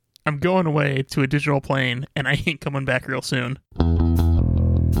I'm going away to a digital plane, and I ain't coming back real soon.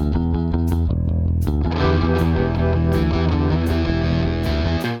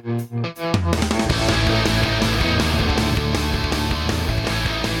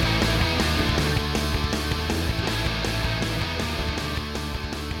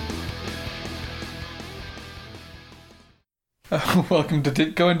 Welcome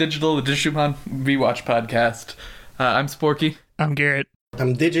to Going Digital, the Digimon Rewatch podcast. I'm Sporky. I'm Garrett.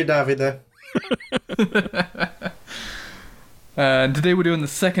 I'm DigiDavide. And today we're doing the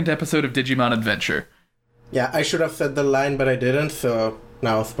second episode of Digimon Adventure. Yeah, I should have said the line, but I didn't, so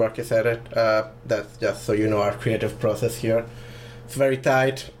now Sporky said it. That's just so you know our creative process here. It's very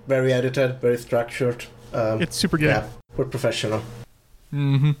tight, very edited, very structured. It's super good. Yeah, we're professional.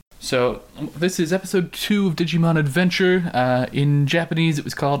 Mm-hmm. So, this is episode 2 of Digimon Adventure. In Japanese, it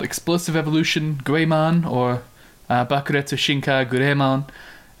was called Explosive Evolution Greymon, or Bakuretsu Shinka Greymon.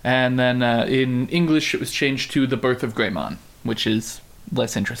 And then in English, it was changed to The Birth of Greymon, which is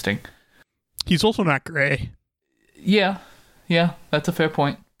less interesting. He's also not gray. Yeah, that's a fair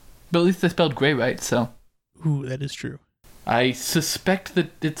point. But at least they spelled gray right, so... Ooh, that is true. I suspect that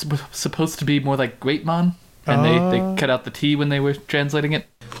it's supposed to be more like Greatmon, and they cut out the T when they were translating it.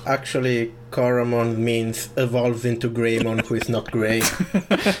 Actually, Koromon means evolves into Greymon, who is not grey.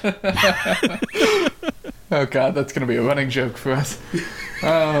 Oh god, that's going to be a running joke for us.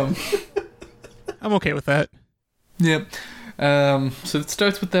 I'm okay with that. Yep. So it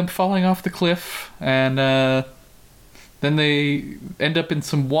starts with them falling off the cliff, and then they end up in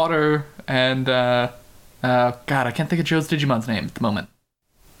some water, and God, I can't think of Joe's Digimon's name at the moment.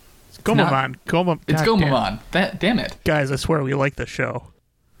 Gomamon. It's Gomamon. Damn it. Guys, I swear we like this show.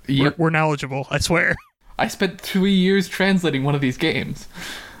 Yep. We're knowledgeable, I swear. I spent 3 years translating one of these games.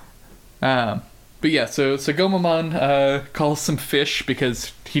 But yeah, so Gomamon calls some fish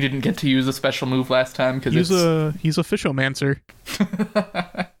because he didn't get to use a special move last time. Cause he's a fishomancer.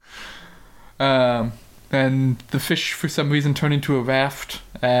 And the fish, for some reason, turn into a raft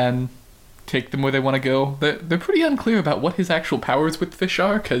and take them where they want to go. They're pretty unclear about what his actual powers with fish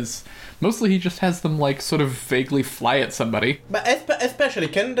are, because mostly he just has them, like, sort of vaguely fly at somebody. But especially,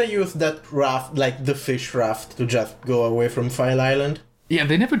 can they use that raft, like the fish raft, to just go away from File Island? Yeah,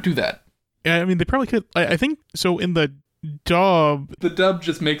 they never do that. Yeah, I mean, they probably could. I think, so in the dub... The dub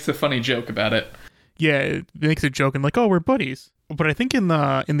just makes a funny joke about it. Yeah, it makes a joke and like, oh, we're buddies. But I think in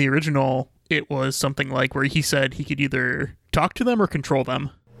the original, it was something like where he said he could either talk to them or control them.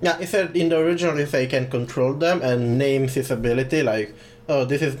 Yeah, he said in the original he said he can control them and names his ability, like, oh,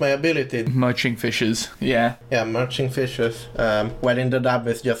 this is my ability. Marching fishes, yeah. Yeah, marching fishes. Well, in the dub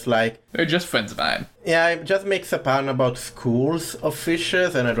it's just like... They're just friends of mine. Yeah, it just makes a pun about schools of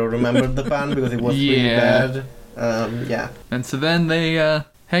fishes, and I don't remember the pun because it was really bad. Yeah. And so then they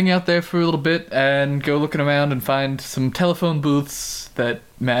hang out there for a little bit and go looking around and find some telephone booths that,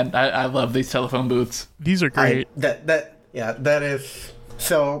 man, I love these telephone booths. These are great. That is...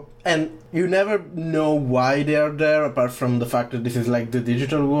 So, and you never know why they are there, apart from the fact that this is like the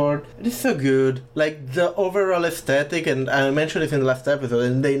digital world. It is so good. Like, the overall aesthetic, and I mentioned it in the last episode,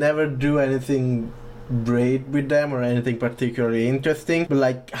 and they never do anything great with them or anything particularly interesting. But,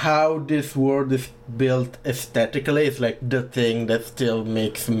 like, how this world is built aesthetically is, like, the thing that still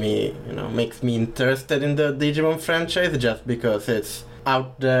makes me interested in the Digimon franchise, just because it's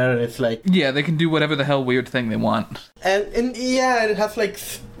out there, it's like... Yeah, they can do whatever the hell weird thing they want. And yeah, it has like...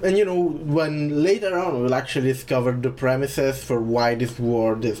 And you know, when later on we'll actually discover the premises for why this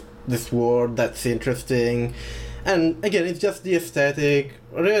world that's interesting. And again, it's just the aesthetic,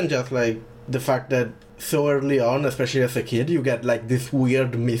 or even just like the fact that so early on, especially as a kid, you get like this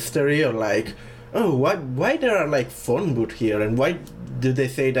weird mystery, or like, oh, why there are like phone booths here, and why do they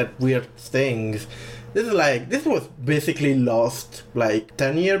say that weird things? This was basically Lost, like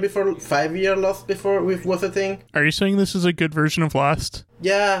 5 year Lost before it was a thing. Are you saying this is a good version of Lost?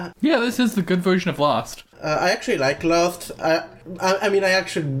 Yeah. Yeah, this is the good version of Lost. I actually like Lost. I mean, I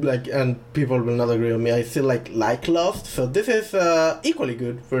actually like, and people will not agree with me, I still like Lost, so this is equally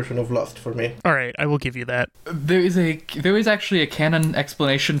good version of Lost for me. Alright, I will give you that. There is actually a canon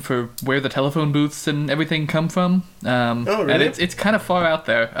explanation for where the telephone booths and everything come from. Oh, really? And it's kind of far out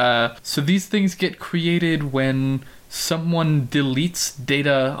there. So these things get created when someone deletes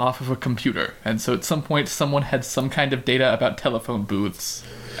data off of a computer. And so at some point, someone had some kind of data about telephone booths,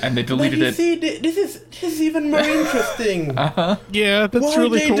 and they deleted it. See, this is even more interesting. Uh-huh. Yeah, that's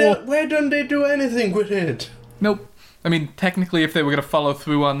really cool. Why don't they do anything with it? Nope. I mean, technically, if they were going to follow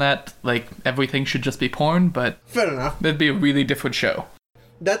through on that, like, everything should just be porn, but... Fair enough. That'd be a really different show.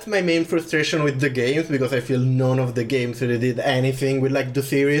 that's my main frustration with the games, because I feel none of the games really did anything with like the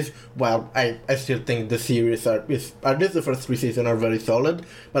series. Well, I still think the series at least the first 3 seasons are very solid,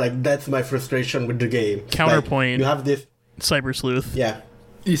 but like that's my frustration with the game. Counterpoint. Like, you have this. Cyber Sleuth. Yeah.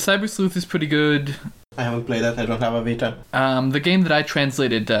 Cyber Sleuth is pretty good. I haven't played that. I don't have a Vita. The game that I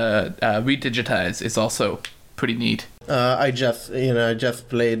translated, Redigitize, is also pretty neat. I just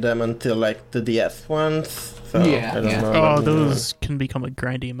played them until like the DS ones. So Yeah, I don't yeah. know. Oh, those can become a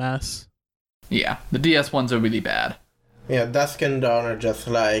grindy mess. Yeah, the DS ones are really bad. Yeah, Dusk and Dawn are just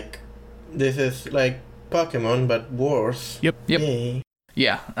like, this is like Pokemon but worse. Yep. Yay.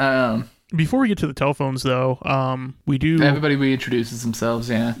 Yeah. Before we get to the telephones, though, we do Everybody reintroduces themselves.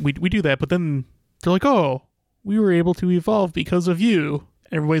 Yeah. we do that, but then they're like, "Oh, we were able to evolve because of you."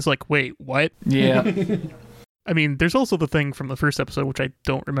 Everybody's like, "Wait, what?" Yeah. I mean, there's also the thing from the first episode, which I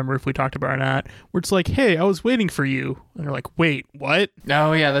don't remember if we talked about or not, where it's like, "Hey, I was waiting for you," and they're like, "Wait, what?"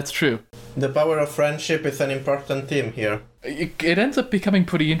 Oh yeah, that's true. The power of friendship is an important theme here. It ends up becoming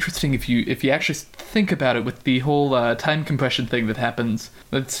pretty interesting if you actually think about it with the whole time compression thing that happens.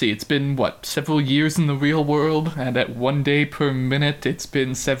 Let's see, it's been, several years in the real world, and at 1 day per minute, it's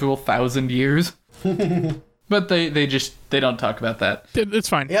been several thousand years. But they don't talk about that. It's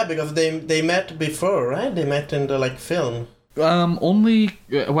fine. Yeah, because they met before, right? They met in the like film. Only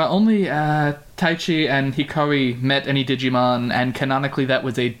Taichi and Hikari met any Digimon, and canonically that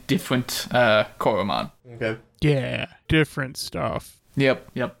was a different Koromon. Okay. Yeah, different stuff. Yep.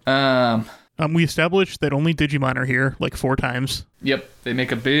 We established that only Digimon are here like 4 times Yep. They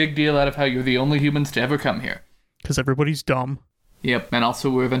make a big deal out of how you're the only humans to ever come here. because everybody's dumb. Yep, and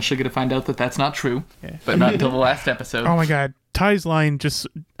also we're eventually going to find out that that's not true, Yeah. but not until the last episode. Oh my god, Ty's line just,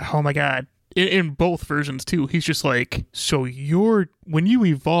 oh my god. In both versions too, he's just like, "So when you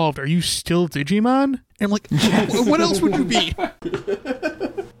evolved, are you still Digimon?" And I'm like, what else would you be?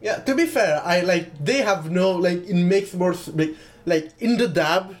 Yeah, to be fair, they have no, like, it makes more, like, in the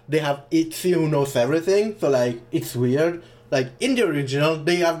dub, they have Itzy who knows everything, so, like, it's weird. Like, in the original,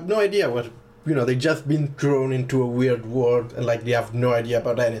 they have no idea what, they just been thrown into a weird world, and, like, they have no idea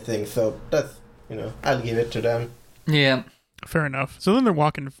about anything, so that's, I'll give it to them. Yeah. Fair enough. So then they're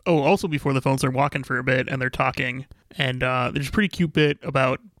walking. Oh, also before the phones, they're walking for a bit and they're talking. And there's a pretty cute bit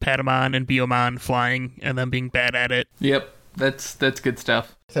about Patamon and Biomon flying and them being bad at it. Yep, that's good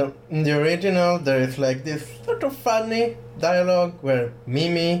stuff. So, in the original, there is, like, this sort of funny dialogue where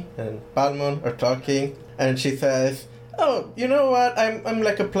Mimi and Palmon are talking, and she says, "Oh, you know what? I'm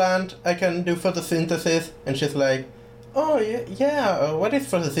like a plant. I can do photosynthesis." And she's like, "Oh, yeah. What is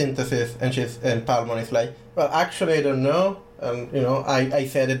photosynthesis?" And Palmon is like, "Well, actually, I don't know. I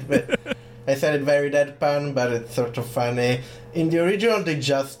said it. I said it very deadpan, but it's sort of funny." In the original, they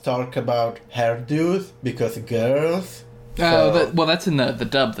just talk about hairdos because girls. So, That's in the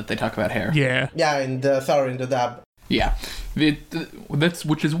dub that they talk about hair. Yeah. yeah, in the dub. Yeah. That's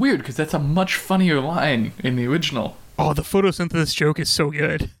which is weird because that's a much funnier line in the original. Oh, the photosynthesis joke is so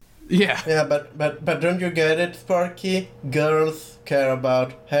good. Yeah. Yeah, but don't you get it, Sparky? Girls care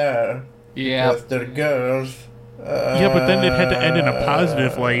about hair. Yeah. Because they're girls. Yeah, but then it had to end in a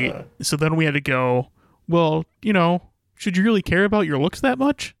positive light. So then we had to go, well, should you really care about your looks that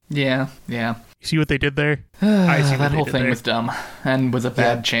much? Yeah. You see what they did there? I see what That they whole did thing there. was dumb and was a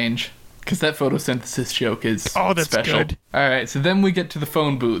bad Yeah. change. Because that photosynthesis joke is that's special. good. Alright, so then we get to the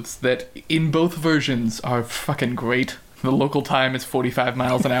phone booths that in both versions are fucking great. The local time is 45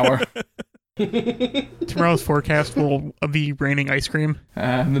 miles an hour. Tomorrow's forecast will be raining ice cream.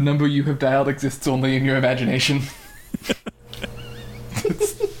 The number you have dialed exists only in your imagination.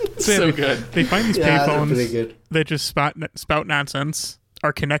 So good. They find these Yeah, they're pretty payphones good. that just spout nonsense,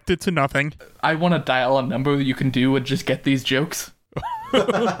 are connected to nothing. I want to dial a number that you can do and just get these jokes.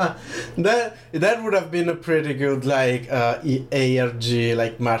 That would have been a pretty good ARG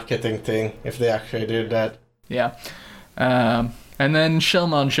marketing thing if they actually did that. Yeah. And then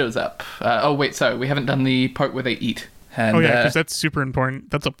Shellmon shows up. We haven't done the part where they eat. And, Because that's super important.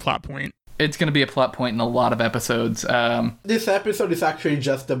 That's a plot point. it's going to be a plot point in a lot of episodes. This episode is actually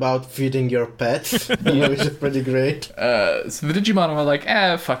just about feeding your pets, which is pretty great. So the Digimon are like,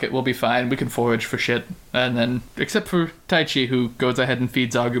 fuck it, we'll be fine. We can forage for shit. And then, except for Taichi, who goes ahead and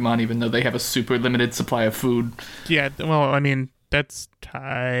feeds Agumon, even though they have a super limited supply of food. Yeah, well, I mean, that's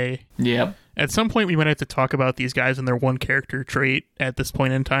Tai. Yep. At some point, we might have to talk about these guys and their one character trait at this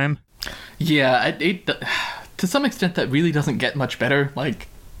point in time. Yeah, to some extent, that really doesn't get much better. Like,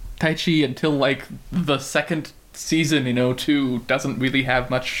 Taichi, until, the second season, too, doesn't really have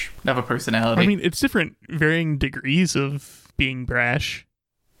much of a personality. I mean, it's different, varying degrees of being brash.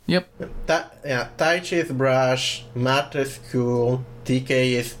 Yep. Taichi is brash, Matt is cool,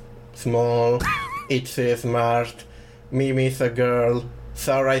 TK is small, Itzy is smart, Mimi is a girl,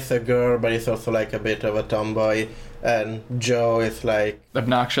 Sarah is a girl, but he's also like a bit of a tomboy, and Joe is like...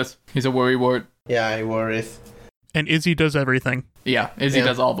 Obnoxious. He's a worrywart. Yeah, he worries. And Izzy does everything. Yeah, Izzy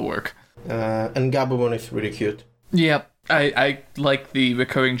does all the work. And Gabumon is really cute. Yeah, I like the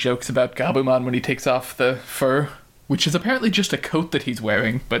recurring jokes about Gabumon when he takes off the fur, which is apparently just a coat that he's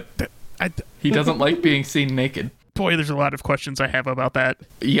wearing, but he doesn't like being seen naked. Boy, there's a lot of questions I have about that.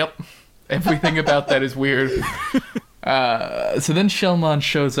 Yep. Everything about that is weird. So then Shellmon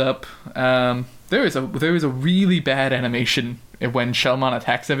shows up. There is a really bad animation when Shellmon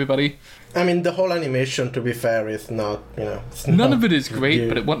attacks everybody. I mean, the whole animation, to be fair, is not, it's None not of it is great, good.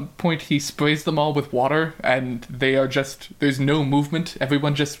 but at one point he sprays them all with water, and they are just... There's no movement.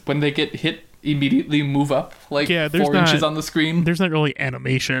 Everyone just, when they get hit, immediately move up, like 4 inches on the screen. There's not really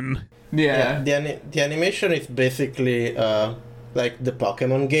animation. Yeah. The animation is basically like the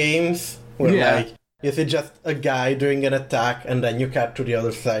Pokemon games, where like you see just a guy doing an attack and then you cut to the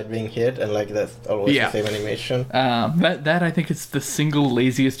other side being hit, and like that's always the same animation. That I think is the single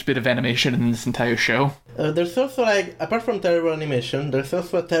laziest bit of animation in this entire show. There's also like, apart from terrible animation, there's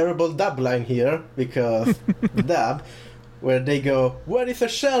also a terrible dub line here, because the dub, where they go, "What is a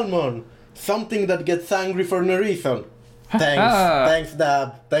Shellmon? Something that gets angry for no reason." Thanks,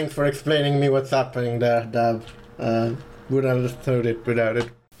 Dab. Thanks for explaining me what's happening there, Dab. Would have understood it without it.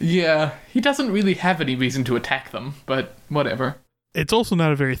 Yeah, he doesn't really have any reason to attack them, but whatever. It's also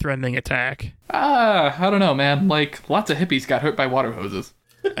not a very threatening attack. I don't know, man. Like, lots of hippies got hurt by water hoses.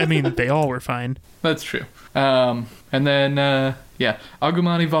 I mean, they all were fine. That's true. And then,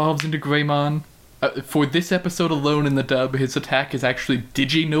 Agumon evolves into Greymon. For this episode alone in the dub, his attack is actually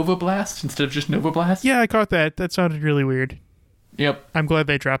Digi-Nova Blast instead of just Nova Blast. Yeah, I caught that. That sounded really weird. Yep. I'm glad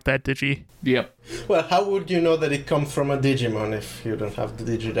they dropped that Digi. Yep. Well, how would you know that it comes from a Digimon if you don't have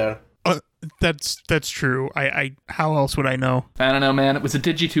the Digi there? That's true. I how else would I know? I don't know, man. It was a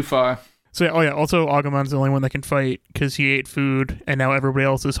Digi too far. So, also Agumon's the only one that can fight because he ate food, and now everybody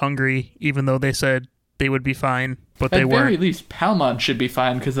else is hungry, even though they said they would be fine, but they weren't. At very least, Palmon should be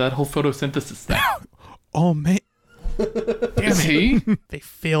fine because of that whole photosynthesis thing. Oh, man. Damn See? They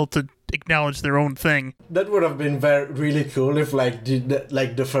failed to acknowledge their own thing. That would have been really cool if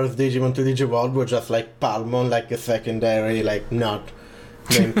the first Digimon to Digivolve were just like Palmon, like a secondary, like not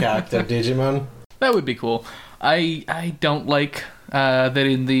main character Digimon. That would be cool. I don't like that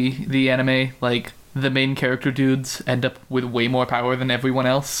in the anime, like, the main character dudes end up with way more power than everyone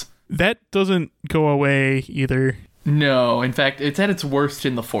else. That doesn't go away either. No, in fact, it's at its worst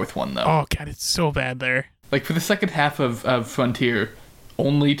in the fourth one, though. Oh, God, it's so bad there. Like, for the second half of Frontier,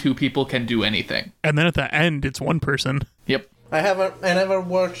 only 2 people can do anything. And then at the end, it's 1 person. Yep. I never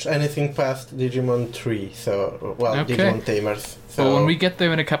watched anything past Digimon 3, so, Okay. Digimon Tamers. So Well, when we get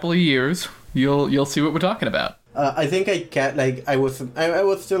there in a couple of years, you'll see what we're talking about. I think I was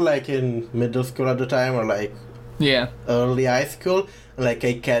still like in middle school at the time, or like Yeah. early high school. Like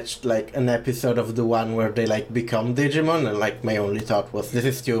I catched like an episode of the one where they like become Digimon, and like my only thought was, this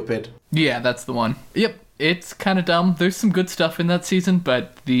is stupid. Yeah, that's the one. Yep, it's kind of dumb. There's some good stuff in that season,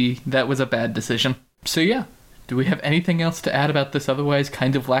 but that was a bad decision. So yeah, do we have anything else to add about this otherwise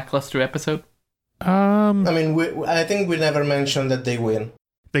kind of lackluster episode? I mean, I think we never mentioned that they win.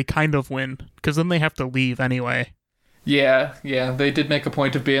 They kind of win, because then they have to leave anyway. Yeah, they did make a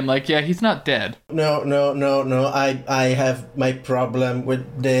point of being like, yeah, he's not dead. No. I have my problem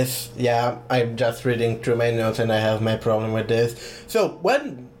with this. Yeah, I'm just reading through my notes and I have my problem with this. So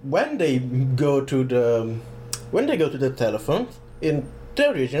when they go to the telephone in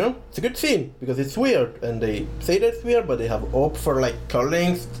the original, it's a good scene because it's weird, and they say that's weird, but they have hope for like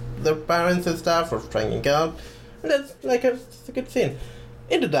calling their parents and stuff or trying out, and that's like it's a good scene.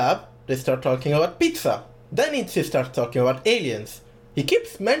 In the dub, they start talking about pizza. Then Itzy starts talking about aliens. He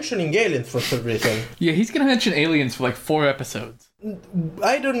keeps mentioning aliens for some reason. Yeah, he's gonna mention aliens for like 4 episodes.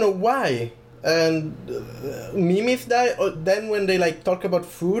 I don't know why. And Mimi's then when they like talk about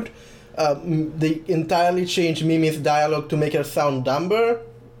food, they entirely change Mimi's dialogue to make her sound dumber.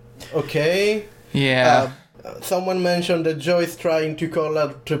 Okay. Yeah. Someone mentioned that Joe is trying to call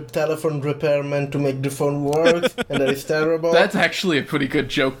a telephone repairman to make the phone work, and that is terrible. That's actually a pretty good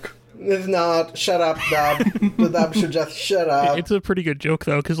joke. It's not. Shut up, Dub. The Dub should just shut up. It's a pretty good joke,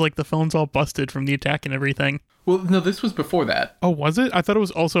 though, because, like, the phone's all busted from the attack and everything. Well, no, this was before that. Oh, was it? I thought it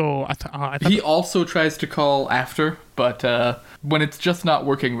was also... He also tries to call after, but when it's just not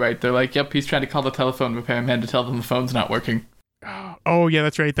working right, they're like, yep, he's trying to call the telephone repairman to tell them the phone's not working. Oh, yeah,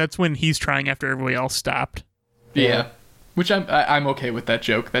 that's right. That's when he's trying after everybody else stopped. Yeah. Which I'm okay with that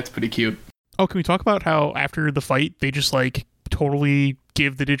joke. That's pretty cute. Oh, can we talk about how after the fight, they just, like, totally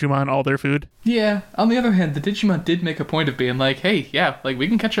give the Digimon all their food. Yeah. On the other hand, the Digimon did make a point of being like, hey, yeah, like we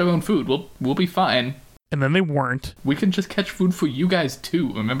can catch our own food. We'll be fine. And then they weren't. We can just catch food for you guys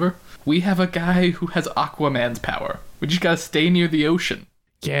too, remember? We have a guy who has Aquaman's power. We just gotta stay near the ocean.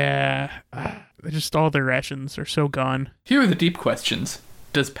 Yeah. Just all their rations are so gone. Here are the deep questions.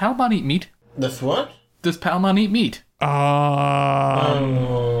 Does Palmon eat meat? That's what? Does Palmon eat meat?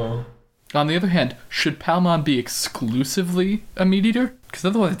 Oh. On the other hand, should Palmon be exclusively a meat eater? Because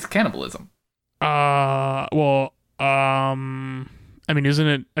otherwise it's cannibalism. Well, I mean, isn't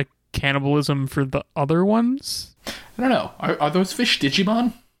it a cannibalism for the other ones? I don't know. Are those fish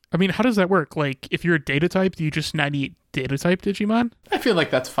Digimon? I mean, how does that work? Like, if you're a data type, do you just not eat data type Digimon? I feel like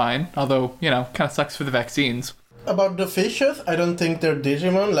that's fine. Although, kind of sucks for the vaccines. About the fishes, I don't think they're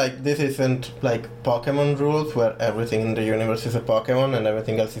Digimon. Like, this isn't like Pokemon rules where everything in the universe is a Pokemon and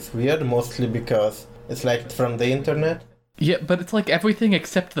everything else is weird, mostly because it's like from the internet. Yeah, but it's like everything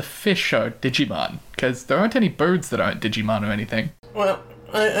except the fish are Digimon. Because there aren't any birds that aren't Digimon or anything. Well,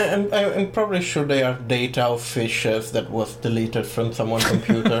 I'm probably sure they are data of fishes that was deleted from someone's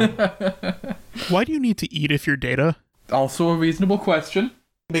computer. Why do you need to eat if you're data? Also a reasonable question.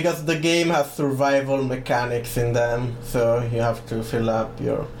 Because the game has survival mechanics in them, so you have to fill up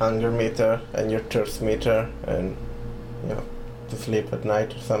your hunger meter and your thirst meter and, to sleep at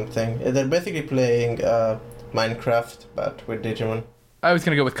night or something. They're basically playing Minecraft, but with Digimon. I was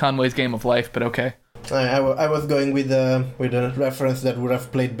going to go with Conway's Game of Life, but okay. I was going with a reference that would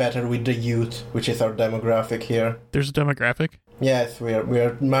have played better with the youth, which is our demographic here. There's a demographic? Yes, we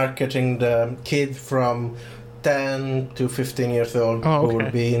are marketing the kids from 10 to 15 years old who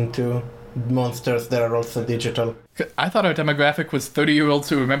will be into monsters that are also digital. I thought our demographic was 30-year-olds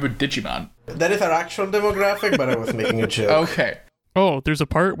who remembered Digimon. That is our actual demographic, but I was making a joke. Okay. Oh, there's a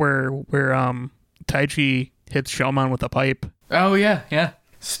part where Taichi hits Shellmon with a pipe. Oh, yeah.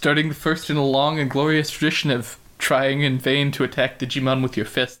 Starting the first in a long and glorious tradition of trying in vain to attack Digimon with your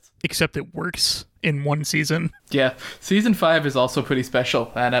fists. Except it works in one season. Yeah, Season 5 is also pretty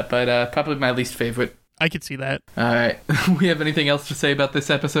special, but probably my least favorite. I could see that. Alright, we have anything else to say about this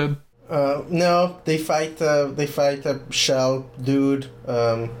episode? No, they fight a shell dude.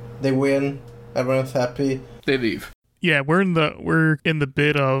 They win. Everyone's happy. They leave. Yeah, we're in the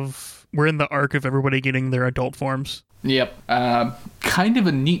arc of everybody getting their adult forms. Yep. Kind of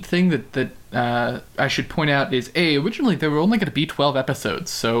a neat thing that I should point out is originally there were only going to be 12 episodes,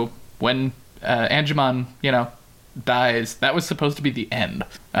 so when Angemon, dies, that was supposed to be the end.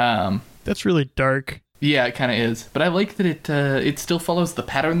 That's really dark. Yeah, it kind of is. But I like that it still follows the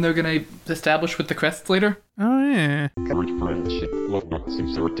pattern they're going to establish with the crests later. Oh, yeah. Courage, friendship, love,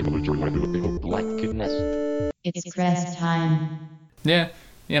 sincerity, reliability, blackness. It's crest time. Yeah,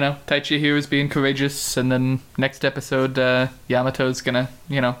 Taichi here is being courageous, and then next episode, Yamato's going to,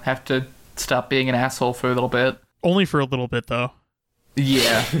 have to stop being an asshole for a little bit. Only for a little bit, though.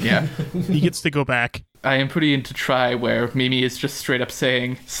 Yeah. He gets to go back. I am pretty into Try, where Mimi is just straight up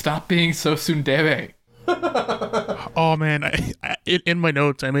saying, "Stop being so tsundere." Oh man, in my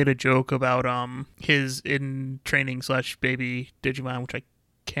notes I made a joke about his in training / baby Digimon, which I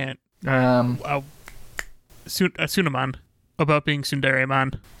can't. Sunamon, about being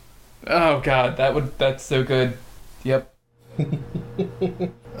Tsundere-man. Oh god, that's so good. Yep.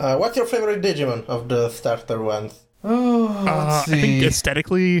 What's your favorite Digimon of the starter ones? Oh, let's see. I think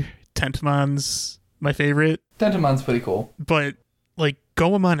aesthetically, Tentomon's my favorite. Tentomon's pretty cool. But like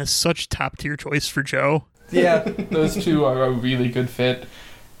Goemon is such top tier choice for Joe. Yeah, those two are a really good fit.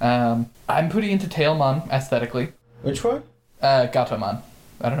 I'm pretty into Tailmon aesthetically. Which one? Gatomon.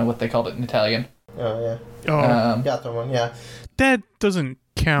 I don't know what they called it in Italian. Oh yeah. Gatomon, yeah. That doesn't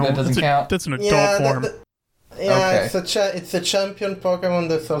count. That doesn't count? That's an adult form. Yeah, Okay. it's a champion Pokemon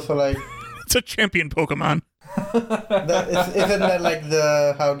that's also like... It's a champion Pokemon. Isn't that like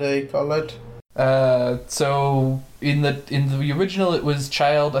how they call it? So in the original it was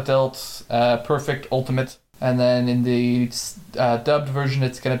child, adult, perfect, ultimate, and then in the dubbed version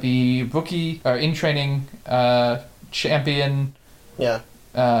it's gonna be rookie, or in training, champion, Yeah.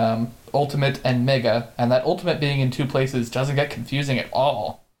 ultimate, and mega, and that ultimate being in two places doesn't get confusing at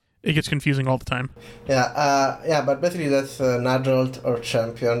all. It gets confusing all the time. Yeah, but basically that's an adult or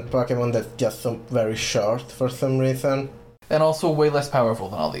champion Pokemon that's just very short for some reason. And also way less powerful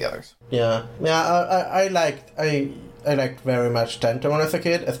than all the others. Yeah. I liked very much Tentomon as a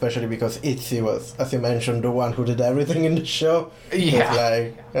kid, especially because Itzy was, as you mentioned, the one who did everything in the show.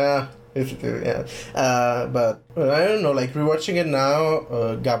 Yeah. But I don't know, like rewatching it now,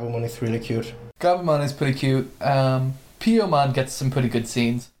 Gabumon is really cute. Gabumon is pretty cute. Piyomon gets some pretty good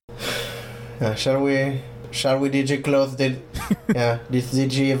scenes. Shall we Shall we Digi close this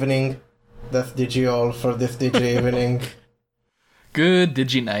Digi evening? That's Digi all for this Digi evening. Good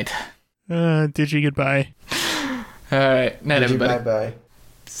Digi night. Digi goodbye. All right, night Digi everybody. bye-bye.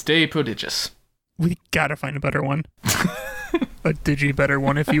 Stay prodigious. We gotta find a better one. A Digi better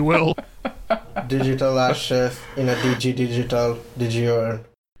one, if you will. Digital ashes in a digital urn.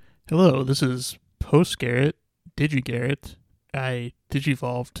 Hello, this is Post Garrett, Digi Garrett. I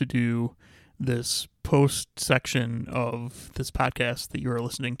digivolved to do this post section of this podcast that you are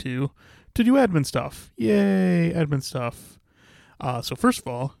listening to do admin stuff. Yay, admin stuff. So first of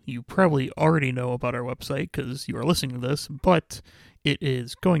all, you probably already know about our website because you are listening to this, but it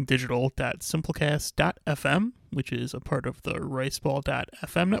is goingdigital.simplecast.fm, which is a part of the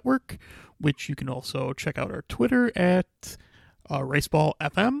riceball.fm network, which you can also check out our Twitter at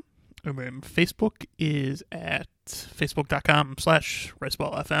riceballfm. And then Facebook is at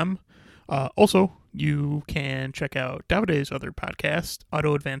facebook.com/riceballfm. Also, you can check out Davide's other podcast,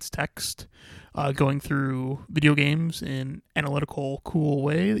 Auto Advanced Text, going through video games in analytical, cool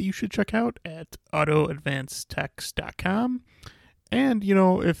way that you should check out at autoadvancedtext.com. And, you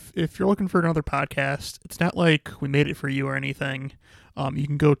know, if you're looking for another podcast, it's not like we made it for you or anything. You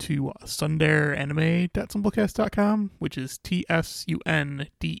can go to sunderanime.simplecast.com, which is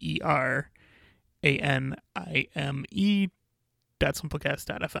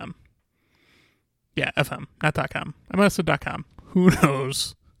TSUNDERANIME.simplecast.fm. Yeah, FM, not .com. I might have said .com. Who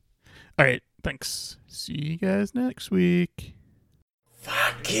knows? All right, thanks. See you guys next week.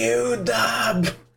 Fuck you, Dub!